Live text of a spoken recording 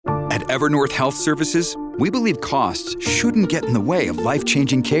At Evernorth Health Services, we believe costs shouldn't get in the way of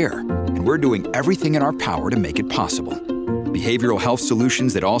life-changing care, and we're doing everything in our power to make it possible. Behavioral health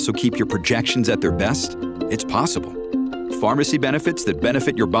solutions that also keep your projections at their best? It's possible. Pharmacy benefits that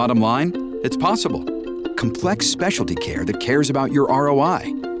benefit your bottom line? It's possible. Complex specialty care that cares about your ROI?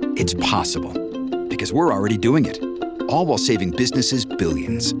 It's possible. Because we're already doing it. All while saving businesses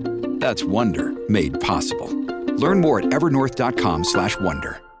billions. That's Wonder made possible. Learn more at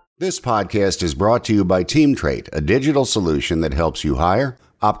evernorth.com/wonder. This podcast is brought to you by TeamTrade, a digital solution that helps you hire,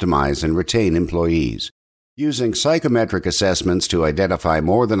 optimize, and retain employees. Using psychometric assessments to identify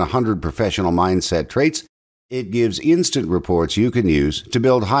more than 100 professional mindset traits, it gives instant reports you can use to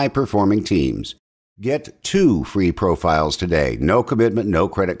build high-performing teams. Get 2 free profiles today, no commitment, no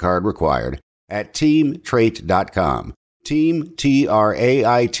credit card required, at teamtrait.com.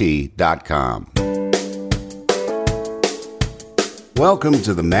 TeamTrait.com. Welcome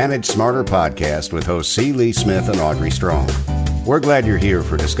to the Manage Smarter podcast with hosts C. Lee Smith and Audrey Strong. We're glad you're here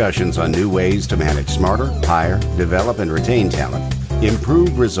for discussions on new ways to manage smarter, hire, develop, and retain talent,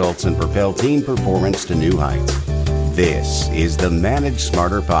 improve results, and propel team performance to new heights. This is the Manage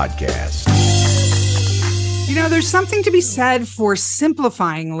Smarter podcast. You know, there's something to be said for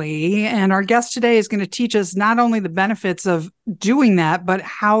simplifying, Lee, and our guest today is going to teach us not only the benefits of doing that, but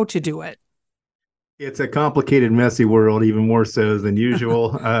how to do it. It's a complicated, messy world, even more so than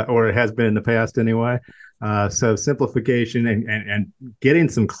usual, or it has been in the past anyway. So simplification and getting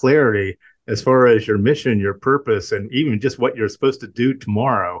some clarity as far as your mission, your purpose, and even just what you're supposed to do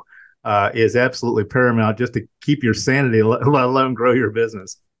tomorrow is absolutely paramount just to keep your sanity, let alone grow your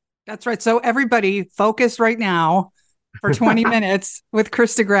business. That's right. So everybody focus right now for 20 minutes with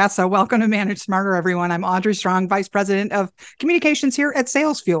Crista Grasso. Welcome to Manage Smarter, everyone. I'm Audrey Strong, Vice President of Communications here at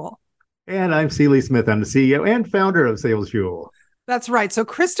Sales Fuel. And I'm C. Lee Smith. I'm the CEO and founder of Sales Fuel. That's right. So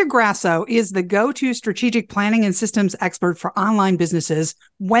Crista Grasso is the go-to strategic planning and systems expert for online businesses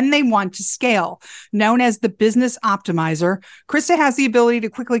when they want to scale. Known as the business optimizer, Crista has the ability to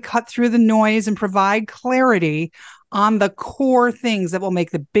quickly cut through the noise and provide clarity on the core things that will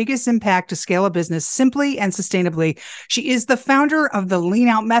make the biggest impact to scale a business simply and sustainably. She is the founder of the Lean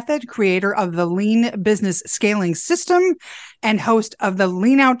Out Method, creator of the Lean Business Scaling System, and host of the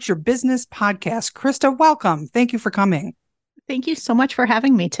Lean Out Your Business podcast. Crista, welcome. Thank you for coming. Thank you so much for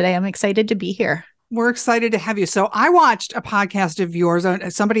having me today. I'm excited to be here. We're excited to have you. So I watched a podcast of yours,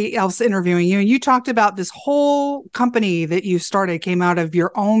 somebody else interviewing you, and you talked about this whole company that you started came out of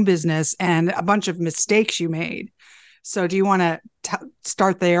your own business and a bunch of mistakes you made. So do you want to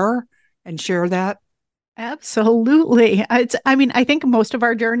start there and share that? Absolutely. I think most of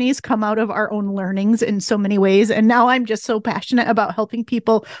our journeys come out of our own learnings in so many ways. And now I'm just so passionate about helping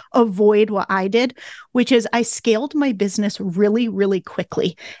people avoid what I did, which is I scaled my business really, really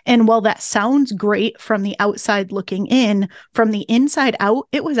quickly. And while that sounds great from the outside looking in, from the inside out,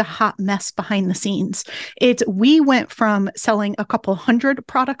 it was a hot mess behind the scenes. We went from selling a couple hundred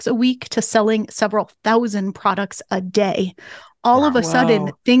products a week to selling several thousand products a day. All of a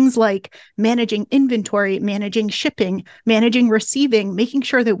sudden, things like managing inventory, managing shipping, managing receiving, making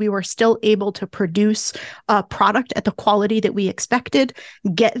sure that we were still able to produce a product at the quality that we expected,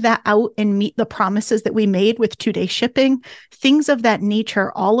 get that out and meet the promises that we made with 2-day shipping, things of that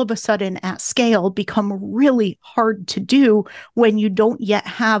nature, all of a sudden at scale become really hard to do when you don't yet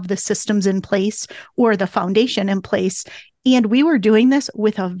have the systems in place or the foundation in place. And we were doing this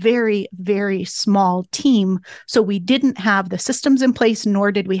with a very, very small team. So we didn't have the systems in place,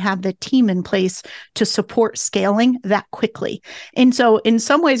 nor did we have the team in place to support scaling that quickly. And so in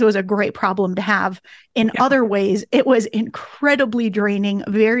some ways, it was a great problem to have. In other ways, it was incredibly draining,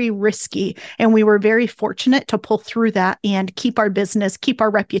 very risky. And we were very fortunate to pull through that and keep our business, keep our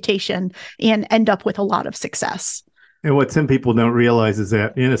reputation, and end up with a lot of success. And what some people don't realize is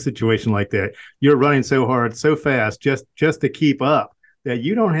that in a situation like that, you're running so hard, so fast, just to keep up, that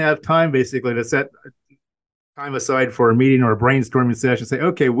you don't have time basically to set time aside for a meeting or a brainstorming session. Say,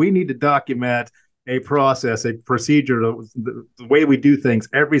 okay, we need to document a process, a procedure, the way we do things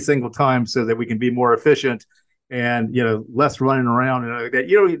every single time, so that we can be more efficient and less running around and like that.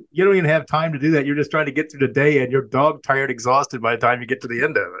 You don't even have time to do that. You're just trying to get through the day, and you're dog tired, exhausted by the time you get to the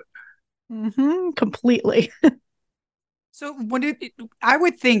end of it. Completely. So I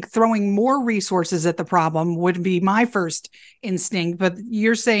would think throwing more resources at the problem would be my first instinct, but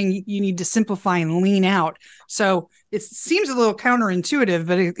you're saying you need to simplify and lean out. So it seems a little counterintuitive,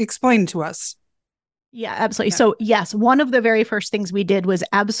 but explain to us. Yeah, absolutely. So yes, one of the very first things we did was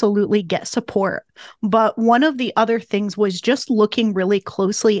absolutely get support. But one of the other things was just looking really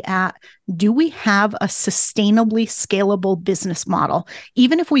closely at, do we have a sustainably scalable business model?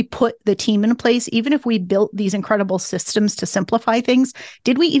 Even if we put the team in place, even if we built these incredible systems to simplify things,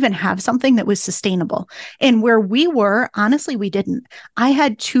 did we even have something that was sustainable? And where we were, honestly, we didn't. I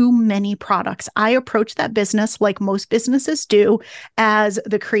had too many products. I approached that business like most businesses do, as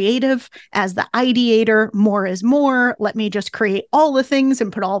the creative, as the ideator, more is more. Let me just create all the things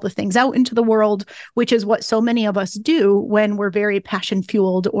and put all the things out into the world, which is what so many of us do when we're very passion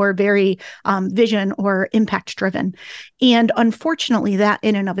fueled or very vision or impact driven. And unfortunately, that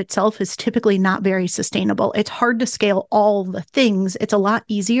in and of itself is typically not very sustainable. It's hard to scale all the things. It's a lot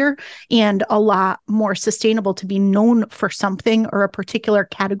easier and a lot more sustainable to be known for something or a particular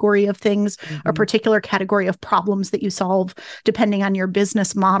category of things, a particular category of problems that you solve, depending on your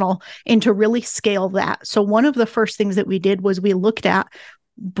business model, and to really scale that. So one of the first things that we did was we looked at,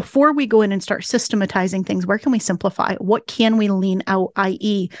 before we go in and start systematizing things, where can we simplify? What can we lean out,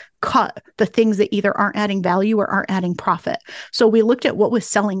 i.e., cut the things that either aren't adding value or aren't adding profit? So we looked at what was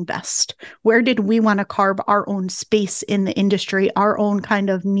selling best. Where did we want to carve our own space in the industry, our own kind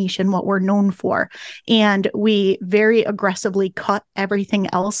of niche and what we're known for? And we very aggressively cut everything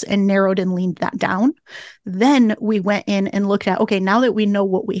else and narrowed and leaned that down. Then we went in and looked at, okay, now that we know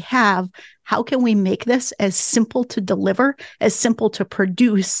what we have, how can we make this as simple to deliver, as simple to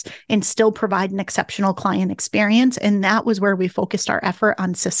produce, and still provide an exceptional client experience? And that was where we focused our effort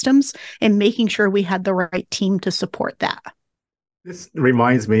on systems and making sure we had the right team to support that. This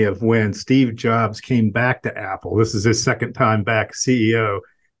reminds me of when Steve Jobs came back to Apple. This is his second time back CEO,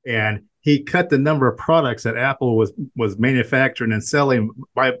 and he cut the number of products that Apple was manufacturing and selling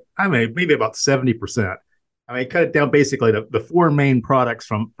by, maybe about 70%. He cut it down basically to the four main products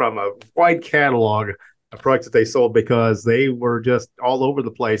from a wide catalog of products that they sold, because they were just all over the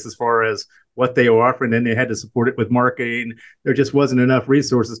place as far as what they were offering. Then they had to support it with marketing. There just wasn't enough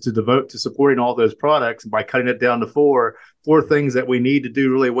resources to devote to supporting all those products. And by cutting it down to four things that we need to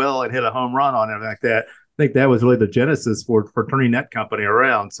do really well and hit a home run on it like that, I think that was really the genesis for turning that company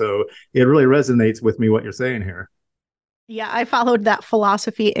around. So it really resonates with me what you're saying here. Yeah, I followed that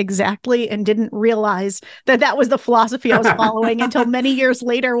philosophy exactly and didn't realize that that was the philosophy I was following until many years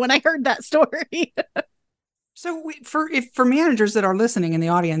later when I heard that story. So for managers that are listening in the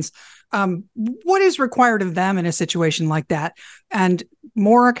audience, what is required of them in a situation like that? And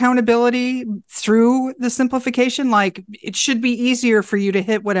more accountability through the simplification? Like, it should be easier for you to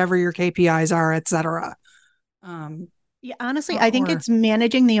hit whatever your KPIs are, et cetera. Yeah, honestly, I think it's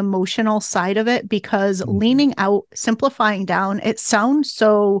managing the emotional side of it, because leaning out, simplifying down, it sounds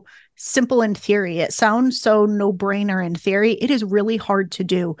so simple in theory. It sounds so no-brainer in theory. It is really hard to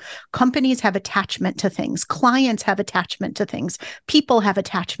do. Companies have attachment to things. Clients have attachment to things. People have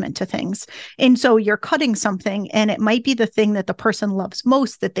attachment to things. And so you're cutting something, and it might be the thing that the person loves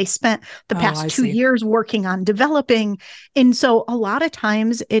most, that they spent the past 2 years working on developing. And so a lot of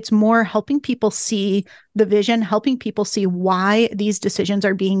times it's more helping people see the vision, helping people see why these decisions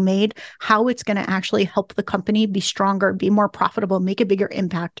are being made, how it's going to actually help the company be stronger, be more profitable, make a bigger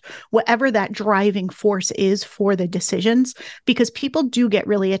impact, whatever that driving force is for the decisions, because people do get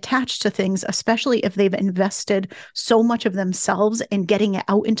really attached to things, especially if they've invested so much of themselves in getting it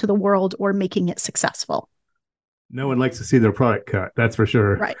out into the world or making it successful. No one likes to see their product cut, that's for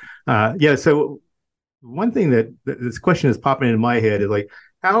sure. Right. So one thing that this question is popping into my head is like,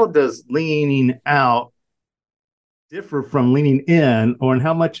 how does leaning out differ from leaning in, or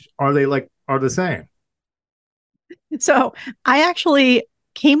how much are the same? So I actually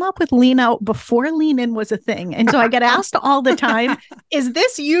came up with lean out before lean in was a thing. And so I get asked all the time, is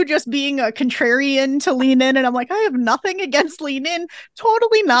this you just being a contrarian to lean in? And I'm like, I have nothing against lean in,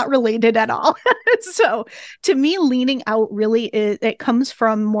 totally not related at all. So to me, leaning out really it comes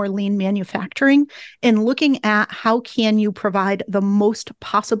from more lean manufacturing and looking at how can you provide the most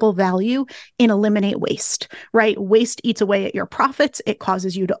possible value and eliminate waste, right? Waste eats away at your profits. It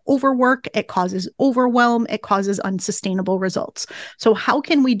causes you to overwork. It causes overwhelm. It causes unsustainable results. So how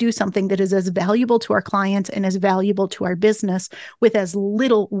can we do something that is as valuable to our clients and as valuable to our business with as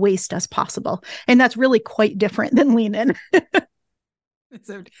little waste as possible? And that's really quite different than lean in.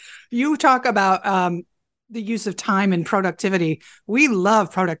 So you talk about the use of time and productivity. We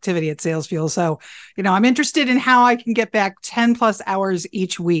love productivity at SalesFuel. So, I'm interested in how I can get back 10 plus hours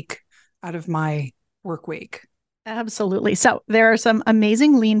each week out of my work week. Absolutely. So there are some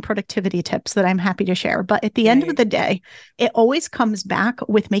amazing lean productivity tips that I'm happy to share. But at the end of the day, it always comes back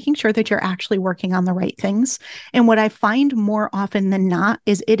with making sure that you're actually working on the right things. And what I find more often than not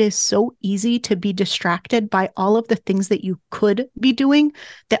is it is so easy to be distracted by all of the things that you could be doing,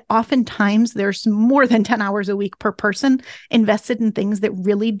 that oftentimes there's more than 10 hours a week per person invested in things that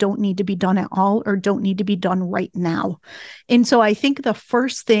really don't need to be done at all or don't need to be done right now. And so I think the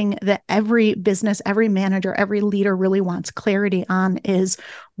first thing that every business, every manager, every leader really wants clarity on is,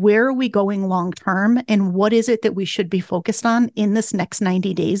 where are we going long term, and what is it that we should be focused on in this next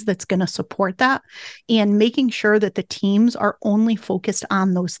 90 days that's going to support that, and making sure that the teams are only focused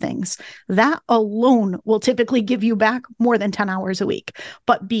on those things. That alone will typically give you back more than 10 hours a week.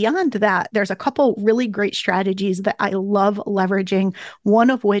 But beyond that, there's a couple really great strategies that I love leveraging, one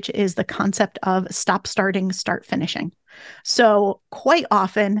of which is the concept of stop starting, start finishing. So quite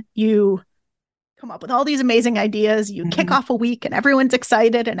often you come up with all these amazing ideas, you kick off a week and everyone's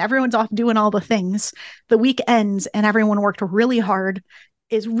excited and everyone's off doing all the things. The week ends and everyone worked really hard,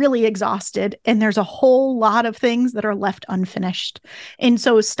 is really exhausted, and there's a whole lot of things that are left unfinished. And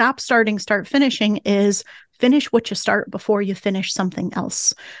so stop starting, start finishing is finish what you start before you finish something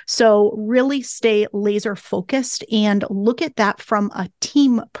else. So really stay laser focused and look at that from a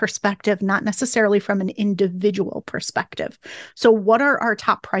team perspective, not necessarily from an individual perspective. So what are our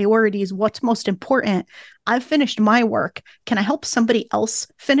top priorities? What's most important? I've finished my work. Can I help somebody else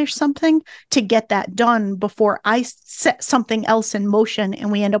finish something to get that done before I set something else in motion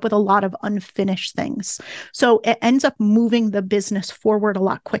and we end up with a lot of unfinished things? So it ends up moving the business forward a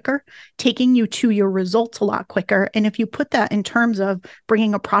lot quicker, taking you to your results a lot quicker. And if you put that in terms of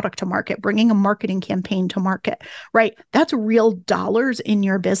bringing a product to market, bringing a marketing campaign to market, right? That's real dollars in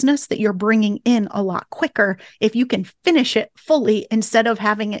your business that you're bringing in a lot quicker if you can finish it fully instead of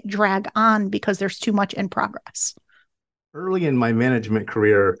having it drag on because there's too much in progress. Early in my management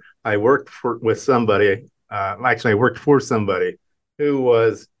career, I worked for somebody who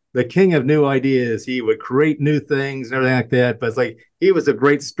was the king of new ideas. He would create new things and everything like that. But it's like he was a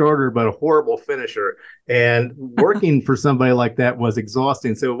great starter, but a horrible finisher. And working for somebody like that was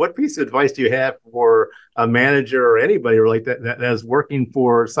exhausting. So what piece of advice do you have for a manager or anybody like that is working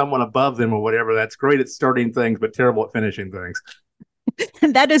for someone above them or whatever, that's great at starting things, but terrible at finishing things?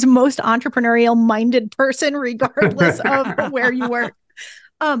 That is most entrepreneurial minded person, regardless of where you work.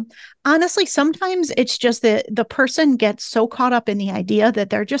 Honestly, sometimes it's just that the person gets so caught up in the idea that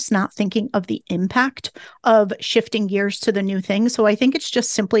they're just not thinking of the impact of shifting gears to the new thing. So I think it's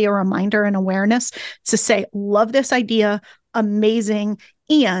just simply a reminder and awareness to say, love this idea, amazing.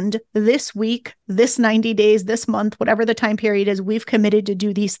 And this week, this 90 days, this month, whatever the time period is, we've committed to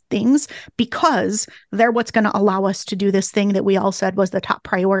do these things because they're what's going to allow us to do this thing that we all said was the top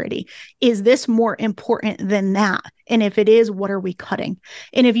priority. Is this more important than that? And if it is, what are we cutting?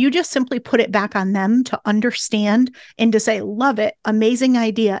 And if you just simply put it back on them to understand and to say, love it, amazing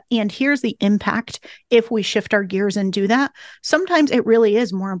idea, and here's the impact if we shift our gears and do that, sometimes it really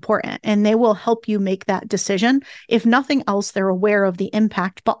is more important and they will help you make that decision. If nothing else, they're aware of the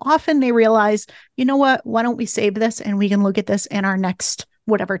impact, but often they realize, you know what, why don't we save this and we can look at this in our next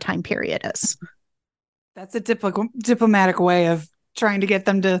whatever time period is. That's a diplomatic way of trying to get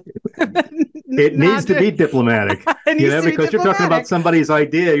them to it needs to be diplomatic, because you're talking about somebody's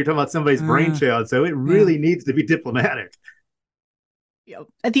idea, you're talking about somebody's brainchild, so it really needs to be diplomatic.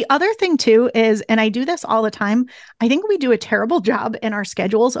 The other thing too is, and I do this all the time, I think we do a terrible job in our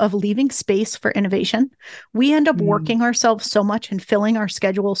schedules of leaving space for innovation. We end up working ourselves so much and filling our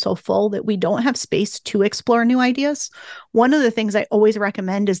schedule so full that we don't have space to explore new ideas. One of the things I always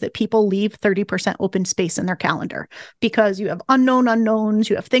recommend is that people leave 30% open space in their calendar, because you have unknown unknowns,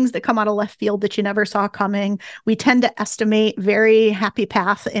 you have things that come out of left field that you never saw coming. We tend to estimate very happy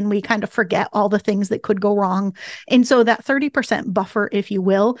path and we kind of forget all the things that could go wrong. And so that 30% buffer, if you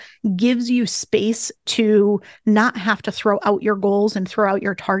will, gives you space to not have to throw out your goals and throw out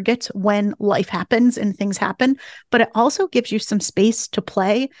your targets when life happens and things happen. But it also gives you some space to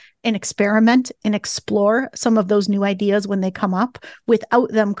play and experiment and explore some of those new ideas when they come up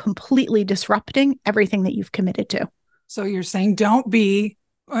without them completely disrupting everything that you've committed to. So you're saying don't be,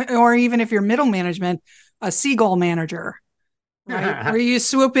 or even if you're middle management, a seagull manager. Right, where you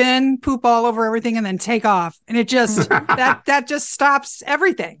swoop in, poop all over everything, and then take off, and it just that just stops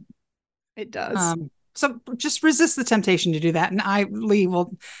everything. It does. So just resist the temptation to do that. And I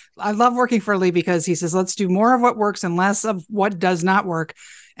love working for Lee because he says, let's do more of what works and less of what does not work.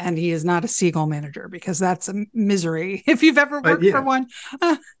 And he is not a seagull manager, because that's a misery if you've ever worked for one.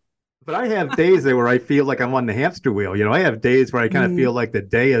 But I have days there where I feel like I'm on the hamster wheel. I have days where I kind of feel like the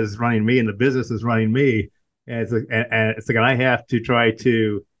day is running me and the business is running me. and it's like I have to try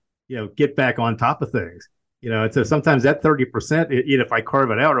to, get back on top of things. And so sometimes that 30%, even if I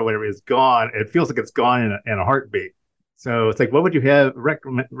carve it out or whatever, is gone. It feels like it's gone in a heartbeat. So it's like, what would you have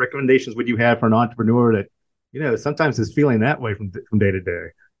recommendations would you have for an entrepreneur that, sometimes is feeling that way from day to day?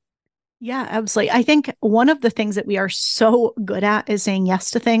 Yeah, absolutely. I think one of the things that we are so good at is saying yes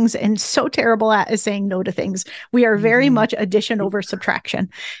to things, and so terrible at is saying no to things. We are very much addition over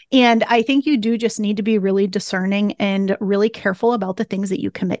subtraction. And I think you do just need to be really discerning and really careful about the things that you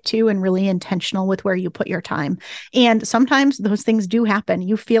commit to, and really intentional with where you put your time. And sometimes those things do happen.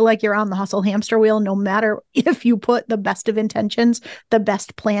 You feel like you're on the hustle hamster wheel, no matter if you put the best of intentions, the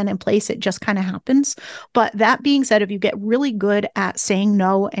best plan in place, it just kind of happens. But that being said, if you get really good at saying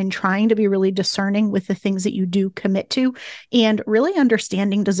no and trying to be really discerning with the things that you do commit to, and really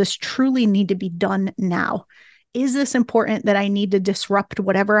understanding, does this truly need to be done now? Is this important that I need to disrupt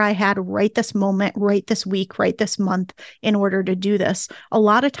whatever I had right this moment, right this week, right this month in order to do this? A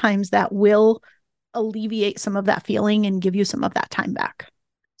lot of times that will alleviate some of that feeling and give you some of that time back.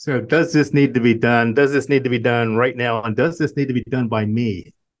 So does this need to be done? Does this need to be done right now? And does this need to be done by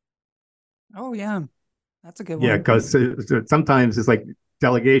me? Oh, yeah. That's a good one. Yeah, because sometimes it's like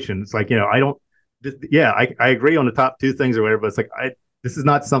delegation. It's like, I don't, I agree on the top two things or whatever, but it's like, this is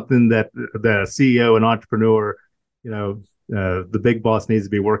not something that a CEO, an entrepreneur, the big boss needs to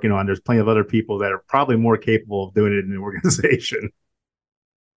be working on. There's plenty of other people that are probably more capable of doing it in the organization.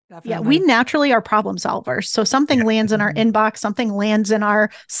 Definitely. Yeah, we naturally are problem solvers. So something lands in our inbox, something lands in our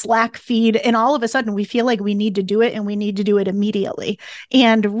Slack feed, and all of a sudden we feel like we need to do it, and we need to do it immediately.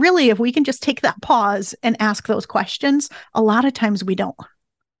 And really, if we can just take that pause and ask those questions, a lot of times we don't.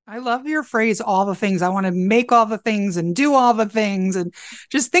 I love your phrase, all the things. I want to make all the things and do all the things. And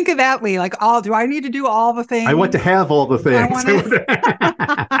just think of that, Lee, like, do I need to do all the things? I want to have all the things.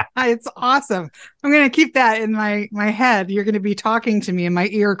 It's awesome. I'm going to keep that in my head. You're going to be talking to me in my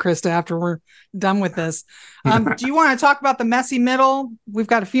ear, Crista, after we're done with this. Do you want to talk about the messy middle? We've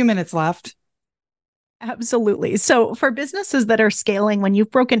got a few minutes left. Absolutely. So for businesses that are scaling, when you've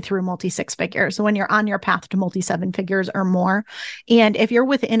broken through multi-six figures, so when you're on your path to multi-seven figures or more, and if you're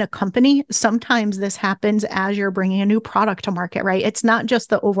within a company, sometimes this happens as you're bringing a new product to market, right? It's not just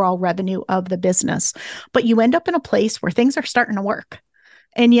the overall revenue of the business, but you end up in a place where things are starting to work.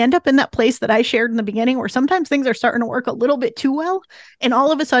 And you end up in that place that I shared in the beginning, where sometimes things are starting to work a little bit too well. And all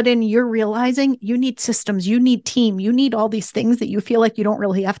of a sudden you're realizing you need systems, you need team, you need all these things that you feel like you don't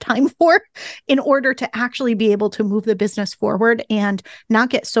really have time for in order to actually be able to move the business forward and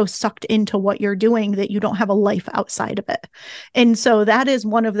not get so sucked into what you're doing that you don't have a life outside of it. And so that is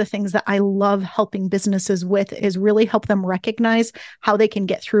one of the things that I love helping businesses with, is really help them recognize how they can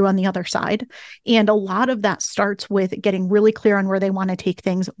get through on the other side. And a lot of that starts with getting really clear on where they want to take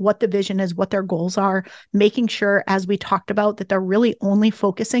things, what the vision is, what their goals are, making sure, as we talked about, that they're really only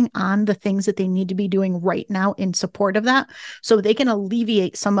focusing on the things that they need to be doing right now in support of that, so they can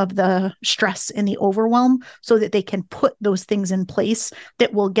alleviate some of the stress and the overwhelm, so that they can put those things in place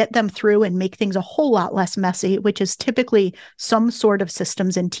that will get them through and make things a whole lot less messy, which is typically some sort of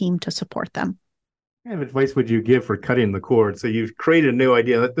systems and team to support them. What kind of advice would you give for cutting the cord? So you've created a new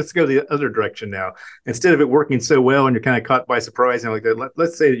idea. Let's go the other direction now. Instead of it working so well and you're kind of caught by surprise and like that,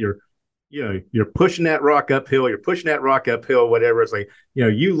 let's say that you're pushing that rock uphill, whatever. It's like,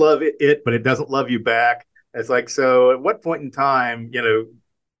 you love it, but it doesn't love you back. It's like, so at what point in time,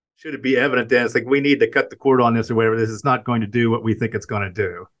 should it be evident that it's like, we need to cut the cord on this or whatever, this is not going to do what we think it's going to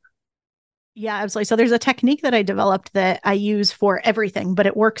do? Yeah, absolutely. So there's a technique that I developed that I use for everything, but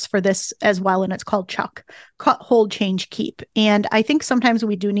it works for this as well. And it's called CHUCK, cut, hold, change, keep. And I think sometimes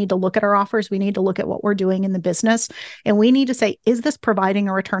we do need to look at our offers. We need to look at what we're doing in the business. And we need to say, is this providing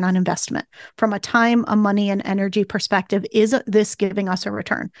a return on investment? From a time, a money, and energy perspective, is this giving us a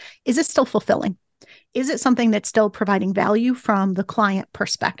return? Is it still fulfilling? Is it something that's still providing value from the client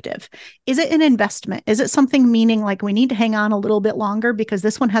perspective? Is it an investment? Is it something meaning like we need to hang on a little bit longer because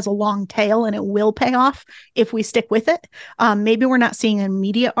this one has a long tail and it will pay off if we stick with it? Maybe we're not seeing an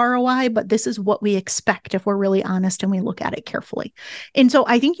immediate ROI, but this is what we expect if we're really honest and we look at it carefully. And so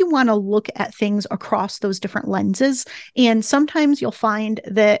I think you want to look at things across those different lenses. And sometimes you'll find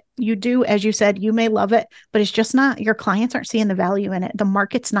that you do, as you said, you may love it, but it's just not, your clients aren't seeing the value in it. The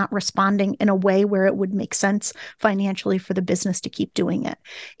market's not responding in a way where it would make sense financially for the business to keep doing it.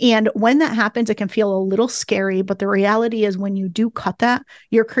 And when that happens, it can feel a little scary, but the reality is when you do cut that,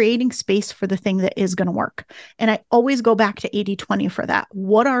 you're creating space for the thing that is going to work. And I always go back to 80-20 for that.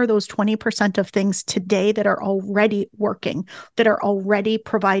 What are those 20% of things today that are already working, that are already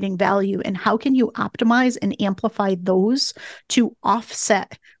providing value? And how can you optimize and amplify those to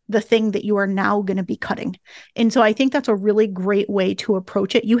offset the thing that you are now going to be cutting. And so I think that's a really great way to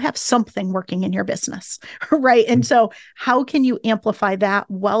approach it. You have something working in your business, right? And so how can you amplify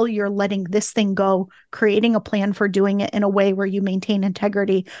that while you're letting this thing go, creating a plan for doing it in a way where you maintain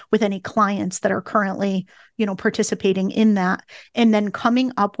integrity with any clients that are currently, participating in that, and then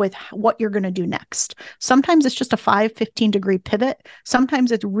coming up with what you're going to do next. Sometimes it's just a 15 degree pivot.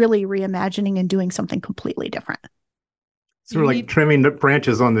 Sometimes it's really reimagining and doing something completely different. Sort of like trimming the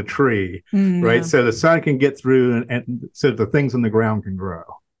branches on the tree, right? Yeah. So the sun can get through and so the things on the ground can grow.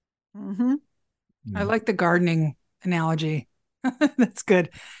 Mm-hmm. I like the gardening analogy. That's good.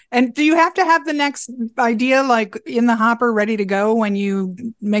 And do you have to have the next idea like in the hopper ready to go when you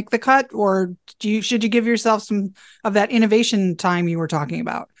make the cut, or should you give yourself some of that innovation time you were talking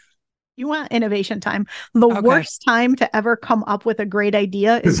about? You want innovation time. The worst time to ever come up with a great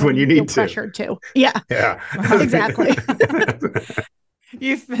idea is when you need to. Pressured to. Yeah. Exactly.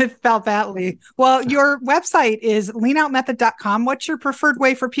 You felt that, Lee. Well, your website is leanoutmethod.com. What's your preferred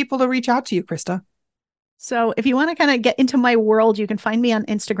way for people to reach out to you, Crista? So if you want to kind of get into my world, you can find me on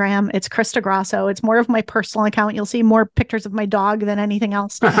Instagram. It's Crista Grasso. It's more of my personal account. You'll see more pictures of my dog than anything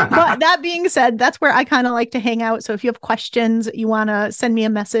else. But that being said, that's where I kind of like to hang out. So if you have questions, you want to send me a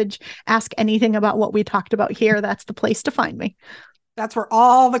message, ask anything about what we talked about here, that's the place to find me. That's where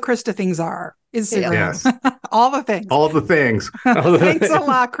all the Crista things are. Instagram. Yes. All the things. All the things. Thanks a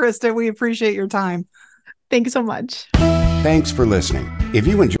lot, Crista. We appreciate your time. Thanks so much. Thanks for listening. If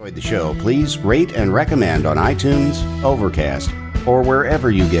you enjoyed the show, please rate and recommend on iTunes, Overcast, or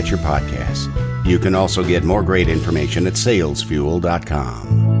wherever you get your podcasts. You can also get more great information at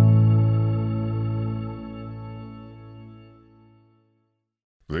salesfuel.com.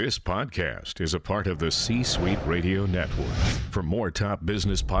 This podcast is a part of the C-Suite Radio Network. For more top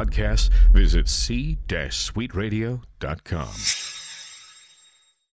business podcasts, visit c-suiteradio.com.